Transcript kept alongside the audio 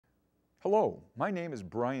Hello, my name is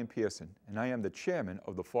Brian Pearson, and I am the chairman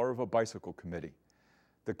of the Fall River Bicycle Committee.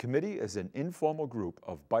 The committee is an informal group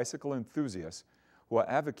of bicycle enthusiasts who are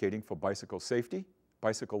advocating for bicycle safety,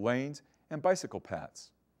 bicycle lanes, and bicycle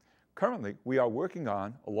paths. Currently, we are working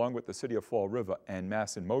on, along with the City of Fall River and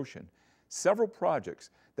Mass in Motion, several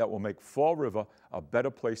projects that will make Fall River a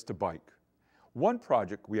better place to bike. One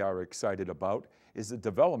project we are excited about is the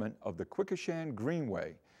development of the Quikasham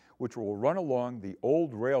Greenway, which will run along the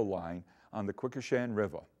old rail line on the Quikasham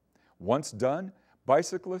River. Once done,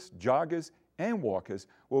 bicyclists, joggers, and walkers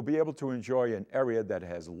will be able to enjoy an area that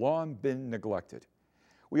has long been neglected.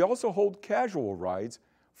 We also hold casual rides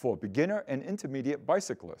for beginner and intermediate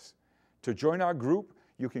bicyclists. To join our group,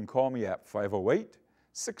 you can call me at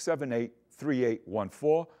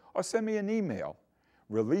 508-678-3814 or send me an email.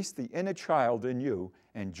 Release the inner child in you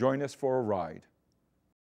and join us for a ride.